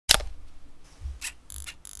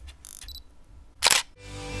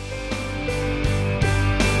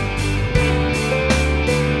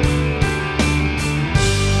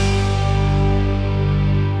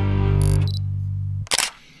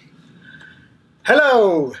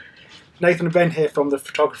Hello! Nathan and Ben here from the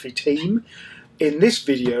photography team. In this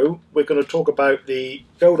video we're going to talk about the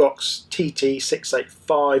Godox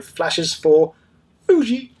TT685F Flashes for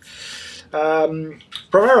Fuji.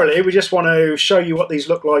 Primarily we just want to show you what these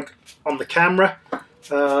look like on the camera.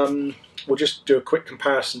 We'll just do a quick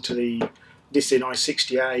comparison to the Nissin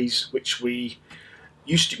I60As, which we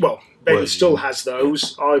used to, well, Ben still has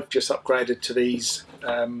those. I've just upgraded to these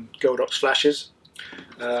Godox flashes,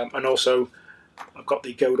 and also I've got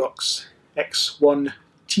the Godox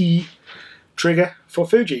X1TF trigger for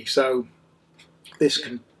Fuji, so this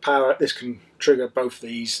can trigger both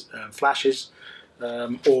these flashes,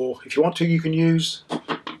 or if you want to, you can use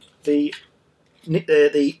the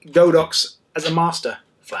Godox as a master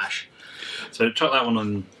flash. So chuck that one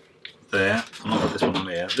on there. I'm not got this one on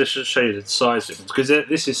here. This should show you the size difference, because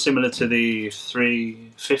this is similar to the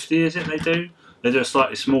 350. Is it? They do a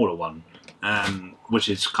slightly smaller one, which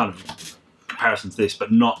is kind of comparison to this,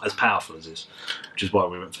 but not as powerful as this, which is why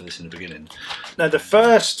we went for this in the beginning. Now, the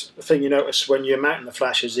first thing you notice when you're mounting the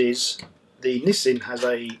flashes is the Nissin has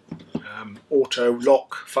a auto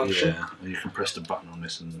lock function. Yeah, you can press the button on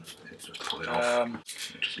this and it just pull it off.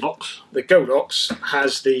 It just locks. The Godox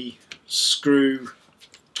has the screw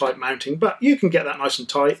type mounting, but you can get that nice and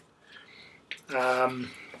tight.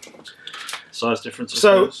 Size difference.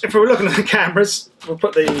 So if we were looking at the cameras, we'll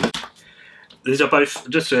put the. These are both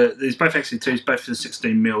these both X-T2s, both with a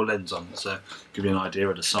 16mm lens on, so give you an idea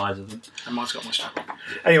of the size of them. And mine's got my strap on.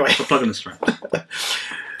 Anyway, so plug in the strap.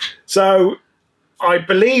 So I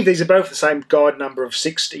believe these are both the same guide number of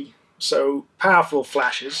 60. So powerful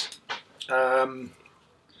flashes.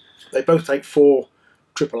 They both take 4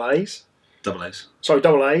 AAAs. Double A's. Sorry,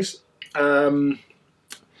 double A's. We're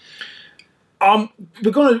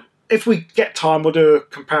gonna, if we get time, we'll do a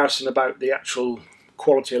comparison about the actual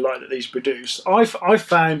quality of light that these produce. I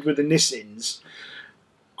found with the Nissins,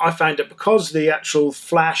 I found that because the actual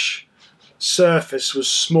flash surface was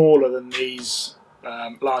smaller than these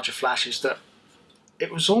larger flashes, that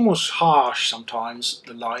it was almost harsh sometimes,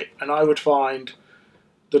 the light, and I would find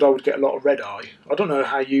that I would get a lot of red eye. I don't know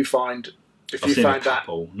how you find, if you found that.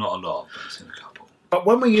 Not a lot, but I've seen a couple. But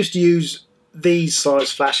when we used to use these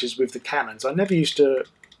size flashes with the Canons, I never used to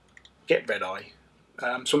get red eye.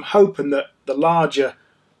 So I'm hoping that the larger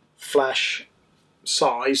flash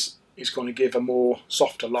size is going to give a more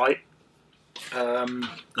softer light. I mean,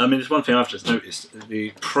 there's one thing I've just noticed: the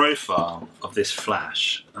profile of this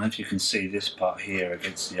flash. I don't know if you can see this part here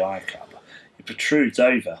against the eye cup. It protrudes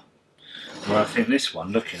over. Where I think this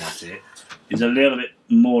one, looking at it, is a little bit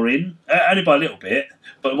more in, only by a little bit.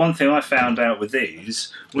 But one thing I found out with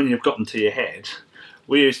these, when you've got them to your head,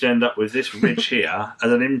 we used to end up with this ridge here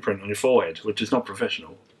as an imprint on your forehead, which is not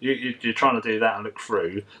professional. You're trying to do that and look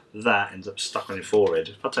through, that ends up stuck on your forehead.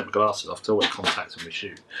 If I take my glasses off, to wear contacts when we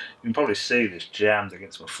shoot, you can probably see this jammed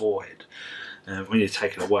against my forehead. When you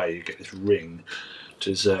take it away, you get this ring, which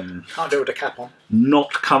is can't do it with a cap on.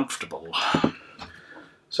 Not comfortable.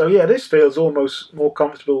 So yeah, this feels almost more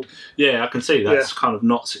comfortable. Yeah, I can see that. Yeah. It's kind of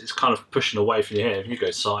not. It's kind of pushing away from your head. If you go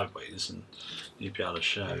sideways, and you'd be able to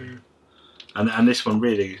show. And this one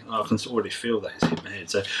really, I can already feel that it's hit my head.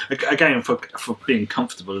 So again, for being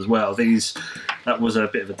comfortable as well, that was a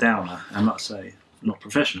bit of a downer, and let's say not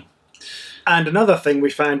professional. And another thing we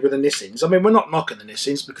found with the Nissins, I mean, we're not knocking the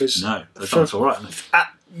Nissins because no, that's all right.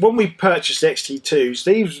 When we purchased the X-T2s,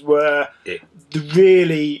 these were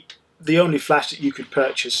the only flash that you could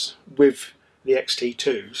purchase with the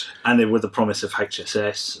X-T2s. And they were the promise of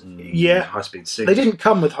HSS and high-speed sync. They didn't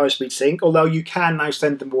come with high-speed sync, although you can now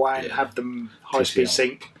send them away and have them high-speed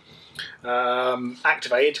sync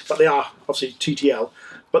activated, but they are obviously TTL.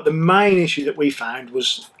 But the main issue that we found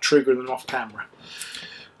was triggering them off camera.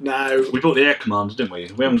 Now, we bought the Air Commander, didn't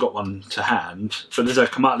we? We haven't got one to hand, but there's a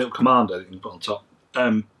little commander that you can put on top.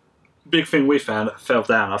 Big thing we found that fell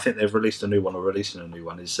down, I think they've released a new one or releasing a new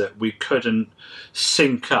one, is that we couldn't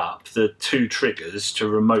sync up the 2 triggers to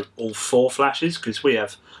remote all 4 flashes, because we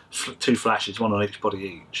have 2 flashes, 1 on each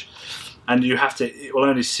body each. And you have to, it will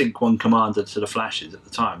only sync 1 commander to the flashes at the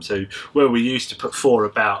time. So where we used to put 4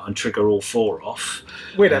 about and trigger all 4 off,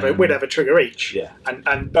 we'd have a trigger each. Yeah.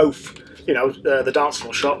 And both, you know, the dance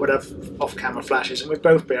floor shot would have off-camera flashes, and we'd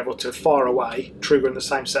both be able to fire away, triggering the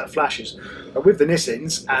same set of flashes. But with the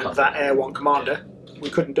Nissins and that Air 1 Commander, we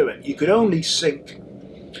couldn't do it. You could only sync.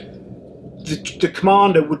 The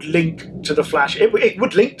commander would link to the flash. It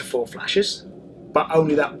would link to 4 flashes, but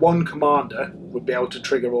only that 1 commander would be able to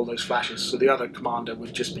trigger all those flashes. So the other commander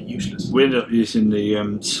would just be useless. We ended up using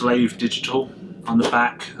the Slave Digital on the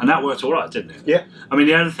back, and that worked all right, didn't it? Yeah. I mean,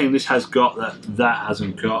 the only thing this has got that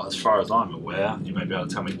hasn't got, as far as I'm aware, you may be able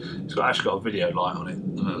to tell me, it's actually got a video light on it,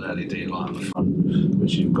 an LED light on the front,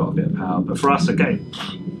 which you've got a bit of power. But for us, again,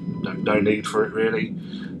 no need for it really.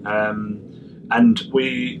 And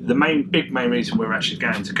the main reason we're actually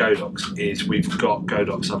going to Godox is we've got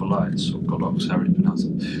Godox other lights, or Godox, however you pronounce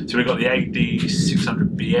it. So we've got the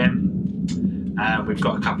AD600BM, and we've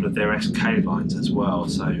got a couple of their SK lines as well,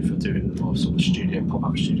 so for doing more sort of studio,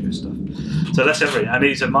 pop-up studio stuff. So that's everything, and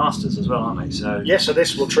these are masters as well, aren't they? So yeah, so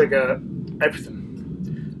this will trigger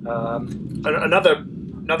everything.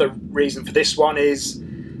 Another reason for this one is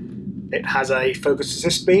it has a focus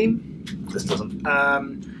assist beam. This doesn't.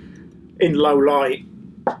 In low light,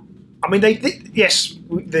 I mean, yes,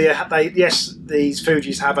 these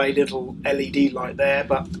Fujis have a little LED light there,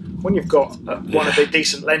 but when you've got one of the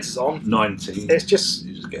decent lenses on, 90,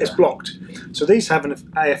 it's blocked. So these have an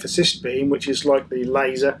AF assist beam, which is like the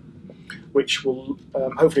laser, which will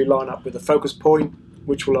hopefully line up with the focus point,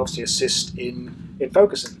 which will obviously assist in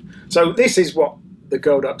focusing. So this is what the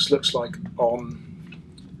Godox looks like on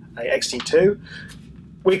a X-T2.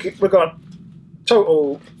 We've got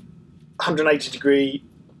total 180-degree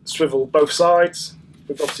swivel both sides.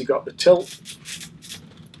 We've obviously got the tilt,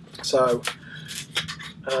 so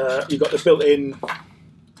you've got the built-in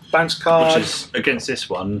bounce card. Which is against this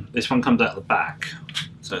one. This one comes out the back,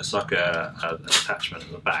 so it's like an attachment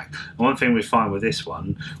at the back. And one thing we find with this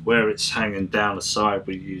one, where it's hanging down the side,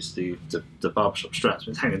 we use the barbershop straps.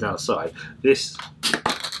 When it's hanging down the side, this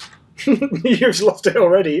you've lost it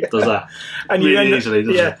already. Does that? And really you easily,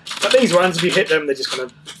 doesn't it? But these ones, if you hit them, they're just kind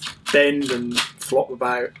of bend and flop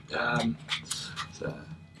about.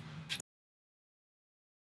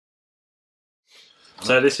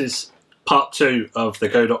 So this is part 2 of the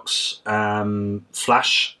Godox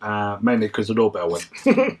flash, mainly because the doorbell went.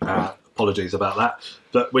 Apologies about that,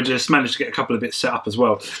 but we just managed to get a couple of bits set up as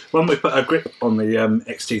well. When we put a grip on the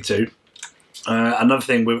X-T2, another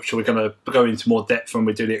thing which we're going to go into more depth when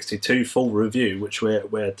we do the X-T2 full review, which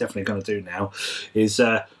we're definitely going to do now, is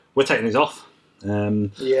we're taking these off. So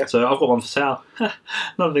I've got one for sale.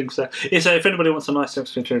 Another thing for sale. If anybody wants a nice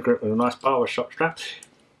X-T2 grip with a nice barbershop strap,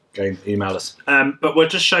 again, email us. But we'll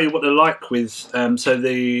just show you what they're like with. So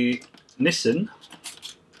the Nissin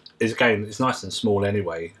is, again, it's nice and small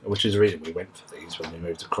anyway, which is the reason we went for these when we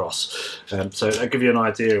moved across. So I'll give you an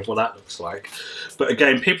idea of what that looks like. But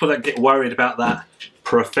again, people that get worried about that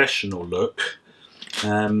professional look,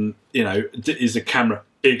 you know, is the camera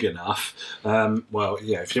big enough? Well,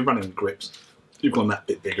 yeah, if you're running grips, you've gone that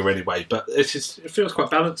bit bigger anyway. But it feels quite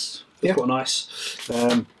balanced. It's quite nice.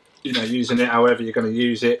 You know, using it however you're going to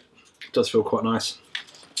use it, does feel quite nice.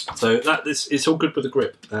 So it's all good with the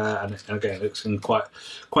grip, and again, it looks in quite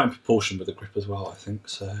in proportion with the grip as well, I think.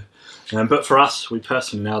 So, but for us, we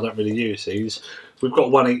personally now don't really use these. We've got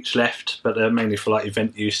one each left, but they're mainly for like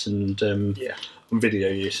event use and video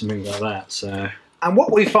use and things like that. So, and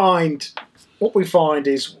what we find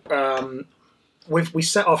is we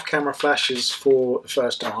set off camera flashes for the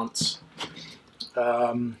first dance.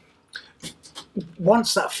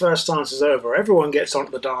 Once that first dance is over, everyone gets onto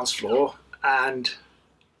the dance floor, and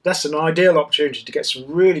that's an ideal opportunity to get some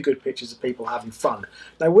really good pictures of people having fun.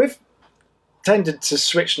 Now, we've tended to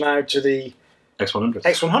switch now to the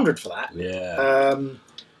X100 for that. Yeah.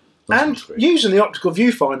 And using the optical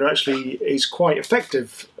viewfinder actually is quite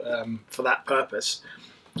effective for that purpose.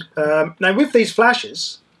 Now, with these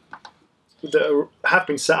flashes that have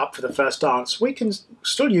been set up for the first dance, we can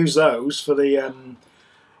still use those for the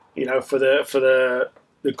you know, for the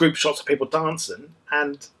group shots of people dancing.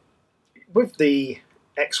 And with the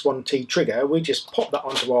X1T trigger, we just pop that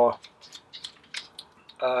onto our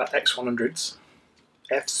X100s,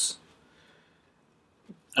 Fs,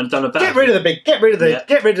 and done a get rid of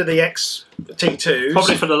the X-T2s.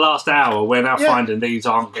 Probably for the last hour, we're now finding these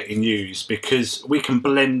aren't getting used because we can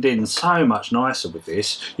blend in so much nicer with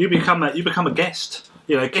this. You become a guest.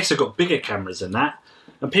 You know, guests have got bigger cameras than that.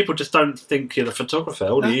 And people just don't think you're the photographer.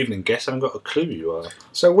 All the evening guests haven't got a clue who you are.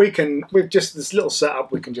 So we can, with just this little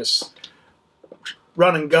setup, we can just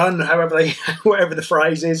run and gun, whatever the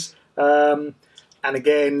phrase is. And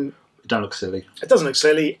again, it don't look silly. It doesn't look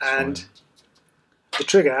silly, and the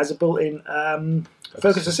trigger has a built-in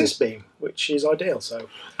focus assist beam, which is ideal. So,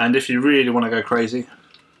 and if you really want to go crazy,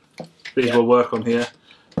 these will work on here.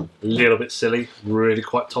 A little bit silly, really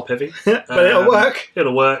quite top heavy, but it'll work.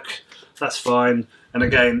 It'll work. That's fine. And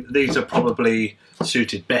again, these are probably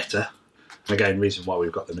suited better. And again, reason why we've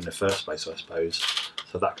got them in the first place, I suppose.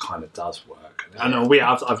 So that kind of does work. I know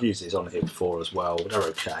I've used these on here before as well. They're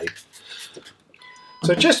okay.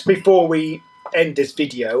 So just before we end this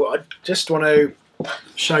video, I just want to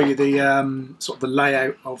show you the sort of the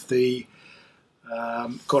layout of the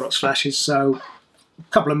Godox flashes. So a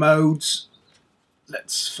couple of modes.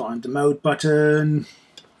 Let's find the mode button.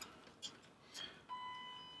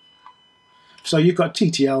 So you've got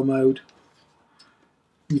TTL mode,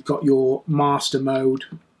 you've got your master mode,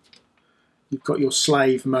 you've got your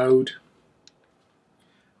slave mode,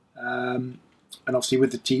 and obviously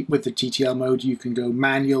with the TTL mode you can go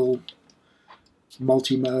manual,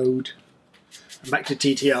 multi-mode, and back to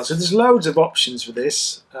TTL. So there's loads of options for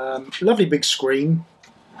this. Lovely big screen.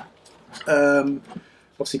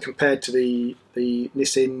 Obviously compared to the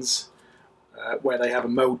Nissins, where they have a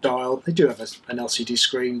mode dial, they do have an LCD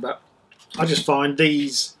screen, but I just find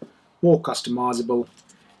these more customizable,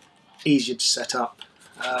 easier to set up.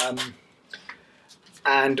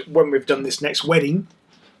 And when we've done this next wedding,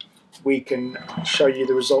 we can show you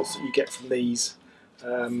the results that you get from these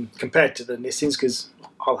compared to the Nissins, because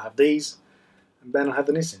I'll have these and Ben will have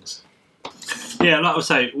the Nissins. Yeah, like I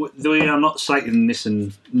say, we are not slating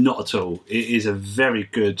Nissin, not at all. It is a very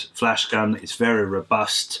good flash gun. It's very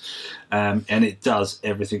robust, and it does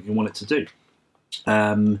everything you want it to do.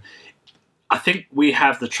 I think we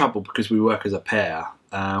have the trouble because we work as a pair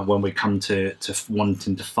when we come to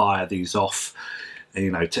wanting to fire these off. You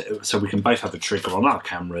know, so we can both have a trigger on our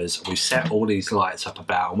cameras. We set all these lights up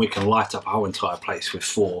about, and we can light up our whole entire place with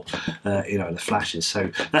 4, you know, the flashes. So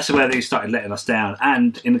that's where these started letting us down.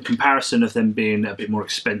 And in the comparison of them being a bit more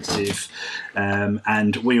expensive,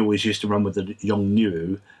 and we always used to run with the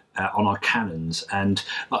Yongnuo on our Canons, and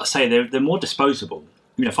like I say, they're more disposable.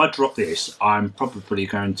 You know, if I drop this, I'm probably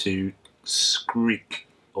going to squeak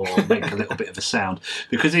or make a little bit of a sound,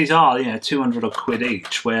 because these are, you know, 200 odd quid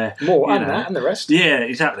each. Where more, you and know, that, and the rest. Yeah,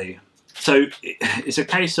 exactly. So it's a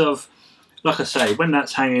case of, like I say, when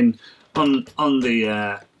that's hanging on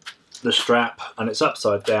the strap and it's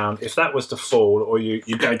upside down, if that was to fall or you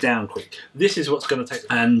go down quick, this is what's going to take.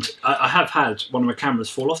 And I have had one of my cameras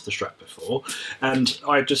fall off the strap before, and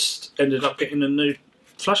I just ended up getting a new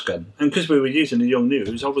flash gun, and because we were using the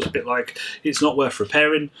Yongnuos, I was a bit like, it's not worth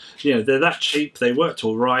repairing. You know, they're that cheap, they worked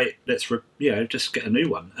all right, let's you know, just get a new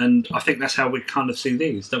one. And I think that's how we kind of see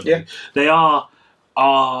these, don't we? They are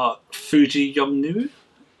our Fuji Yongnuo,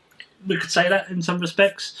 we could say that in some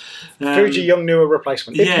respects. Fuji Yongnuo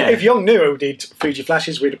replacement. If Yongnuo did Fuji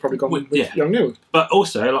flashes, we'd have probably gone with Yongnuo. But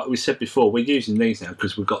also, like we said before, we're using these now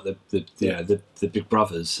because we've got the big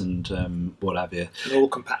brothers and what have you. They're all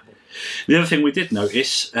compatible. The other thing we did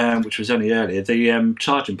notice, which was only earlier, the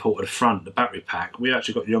charging port at the front, the battery pack, we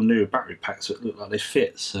actually got Yongnuo battery packs that look like they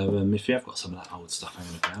fit. So if you have got some of that old stuff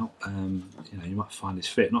hanging about, you know, you might find this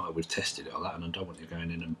fit. Not that we've tested it or that, and I don't want you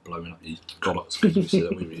going in and blowing up your Godox, so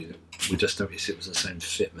that we just noticed it was the same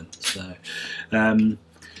fitment. So,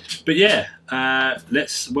 but yeah,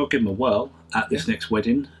 we'll give them a whirl at this next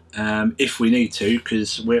wedding. If we need to,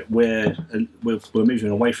 because we're moving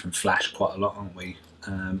away from flash quite a lot, aren't we?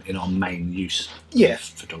 In our main use of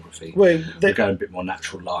photography. We're going a bit more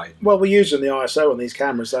natural light. Well, we're using the ISO on these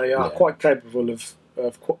cameras. They are quite capable of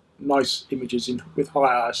quite nice images with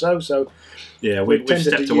high ISO. So yeah, we've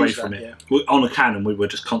stepped away from it. On a Canon, we were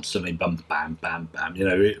just constantly bam, bam, bam, bam. You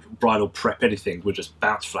know, bridal prep, anything. We're just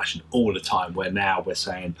bounce flashing all the time. Where now we're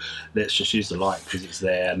saying, let's just use the light because it's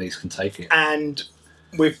there and these can take it. And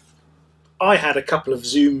I had a couple of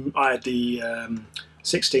zoom. I had the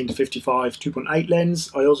 16 to 55 2.8 lens.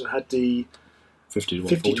 I also had the 50 to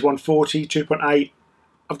 140 2.8.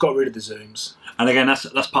 I've got rid of the zooms. And again, that's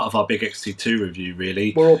part of our big X-T2 review,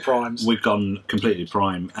 really. We're all primes. We've gone completely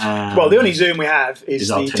prime. Well, the only zoom we have is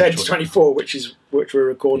the 10 to 24, which we're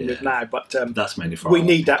recording with now. But that's mainly for we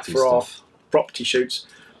need that for our property shoots.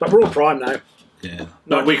 But we're all prime now. Yeah.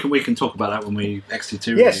 No, we can talk about that when we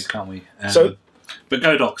X-T2 review, can't we? But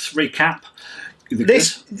Godox, recap.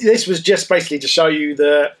 This was just basically to show you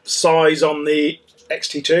the size on the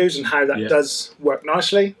X-T2s and how that does work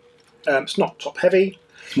nicely. It's not top heavy.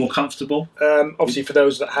 It's more comfortable. Obviously, for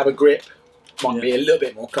those that have a grip, might be a little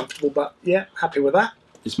bit more comfortable. But yeah, happy with that.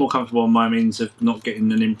 It's more comfortable by means of not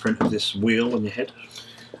getting an imprint of this wheel on your head.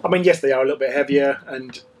 I mean, yes, they are a little bit heavier,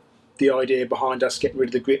 and the idea behind us getting rid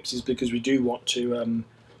of the grips is because we do want to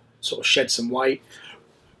sort of shed some weight.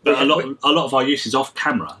 But a lot of our use is off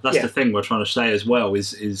camera. That's the thing we're trying to say as well.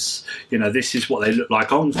 Is you know, this is what they look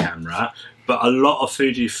like on camera. But a lot of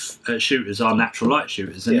Fuji shooters are natural light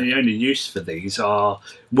shooters, and the only use for these are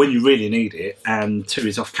when you really need it, and 2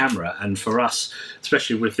 is off camera. And for us,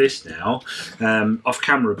 especially with this now, off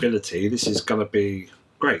camera ability, this is going to be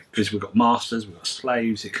great because we've got masters, we've got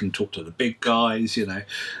slaves. It can talk to the big guys, you know.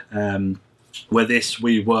 where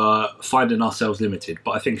we were finding ourselves limited.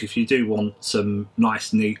 But I think if you do want some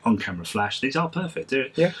nice, neat on-camera flash, these are perfect.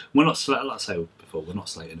 Yeah. We're not, like I say before, we're not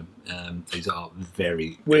slating them. These are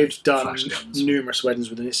very We've done flash guns. numerous weddings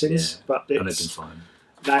with the Nissins, but and they've been fine.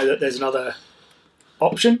 Now that there's another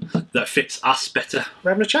option that fits us better,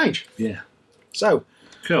 we're having a change. Yeah. So,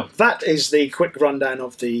 cool. That is the quick rundown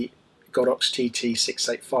of the Godox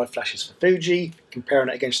TT685 Flashes for Fuji, comparing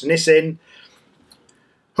it against the Nissin.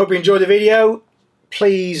 Hope you enjoyed the video.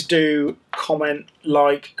 Please do comment,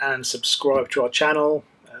 like and subscribe to our channel.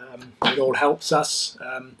 It all helps us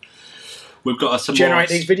we've got some generate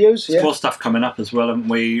these videos. Some more stuff coming up as well, haven't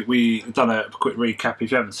we? We've done a quick recap.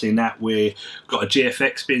 If you haven't seen that, we've got a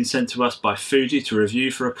GFX being sent to us by Fuji to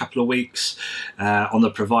review for a couple of weeks on the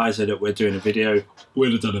proviso that we're doing a video.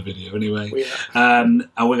 We'd have done a video anyway. And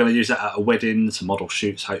we're going to use that at a wedding, some model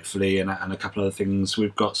shoots hopefully, and a couple of other things.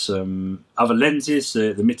 We've got some other lenses,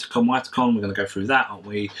 the Mitacon, Witacon. We're going to go through that, aren't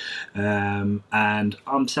we? And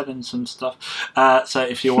I'm selling some stuff. So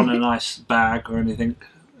if you want a nice bag or anything,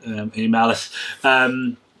 email us.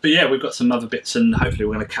 But yeah, we've got some other bits, and hopefully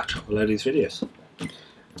we're going to catch up with a load of these videos.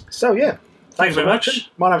 So yeah, thanks very much.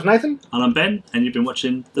 My name's Nathan. And I'm Ben, and you've been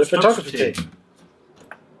watching The Photography Team.